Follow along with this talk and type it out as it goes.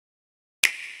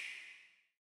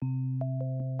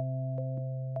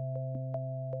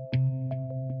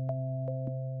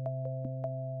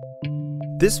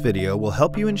This video will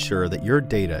help you ensure that your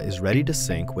data is ready to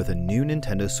sync with a new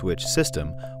Nintendo Switch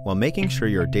system while making sure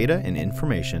your data and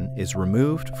information is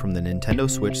removed from the Nintendo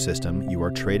Switch system you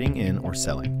are trading in or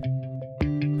selling.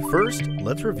 First,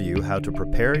 let's review how to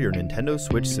prepare your Nintendo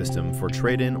Switch system for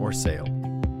trade-in or sale.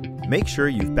 Make sure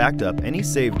you've backed up any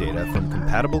save data from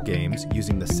compatible games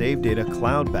using the Save Data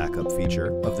Cloud Backup feature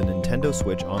of the Nintendo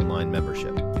Switch Online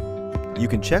membership. You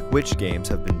can check which games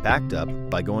have been backed up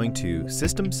by going to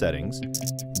System Settings,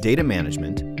 Data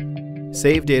Management,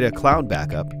 Save Data Cloud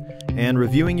Backup, and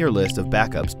reviewing your list of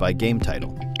backups by game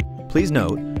title. Please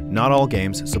note, not all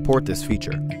games support this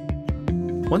feature.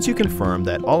 Once you confirm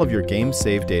that all of your game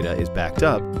save data is backed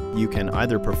up, you can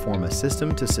either perform a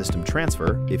system-to-system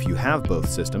transfer if you have both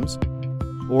systems,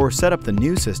 or set up the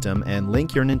new system and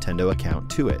link your Nintendo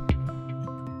account to it.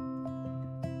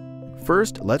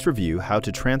 First, let's review how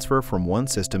to transfer from one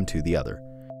system to the other.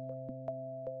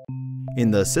 In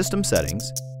the System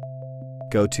Settings,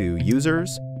 go to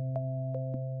Users,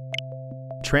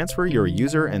 transfer your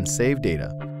user and save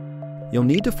data. You'll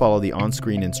need to follow the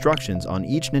on-screen instructions on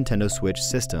each Nintendo Switch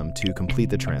system to complete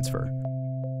the transfer.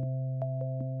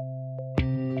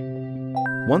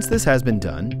 Once this has been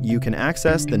done, you can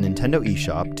access the Nintendo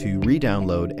eShop to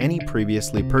re-download any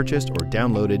previously purchased or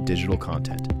downloaded digital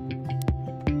content.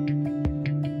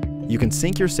 You can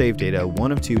sync your save data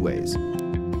one of two ways.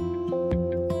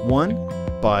 One,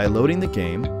 by loading the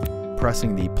game,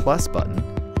 pressing the plus button,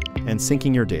 and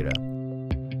syncing your data.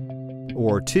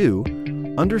 Or two,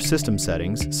 under System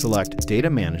Settings, select Data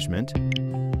Management,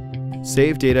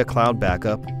 Save Data Cloud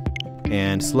Backup,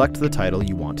 and select the title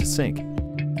you want to sync.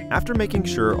 After making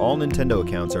sure all Nintendo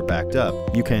accounts are backed up,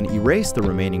 you can erase the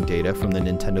remaining data from the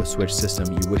Nintendo Switch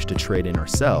system you wish to trade in or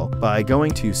sell by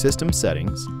going to System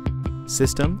Settings,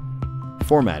 System,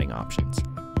 Formatting Options.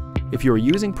 If you are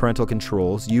using parental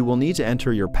controls, you will need to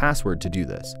enter your password to do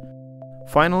this.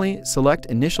 Finally, select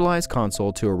Initialize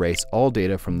Console to erase all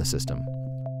data from the system.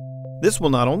 This will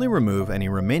not only remove any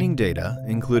remaining data,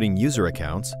 including user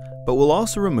accounts, but will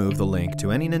also remove the link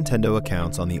to any Nintendo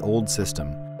accounts on the old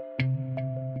system.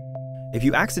 If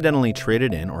you accidentally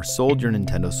traded in or sold your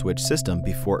Nintendo Switch system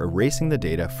before erasing the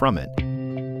data from it,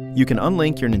 you can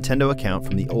unlink your Nintendo account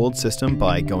from the old system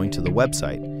by going to the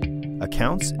website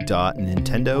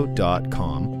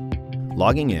accounts.nintendo.com,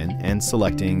 logging in and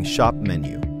selecting Shop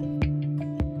menu.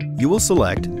 You will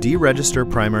select Deregister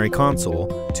Primary Console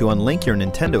to unlink your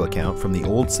Nintendo account from the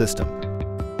old system.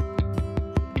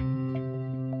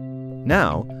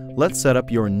 Now, let's set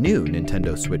up your new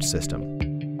Nintendo Switch system.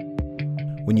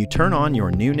 When you turn on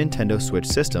your new Nintendo Switch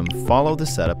system, follow the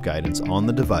setup guidance on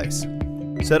the device.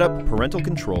 Set up parental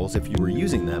controls if you were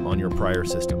using them on your prior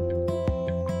system.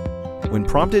 When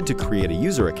prompted to create a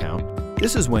user account,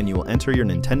 this is when you will enter your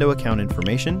Nintendo account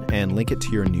information and link it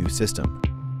to your new system.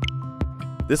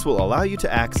 This will allow you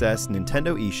to access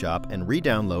Nintendo eShop and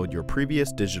re-download your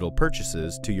previous digital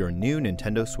purchases to your new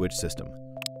Nintendo Switch system.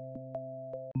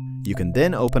 You can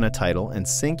then open a title and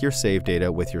sync your save data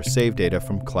with your save data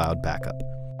from Cloud Backup.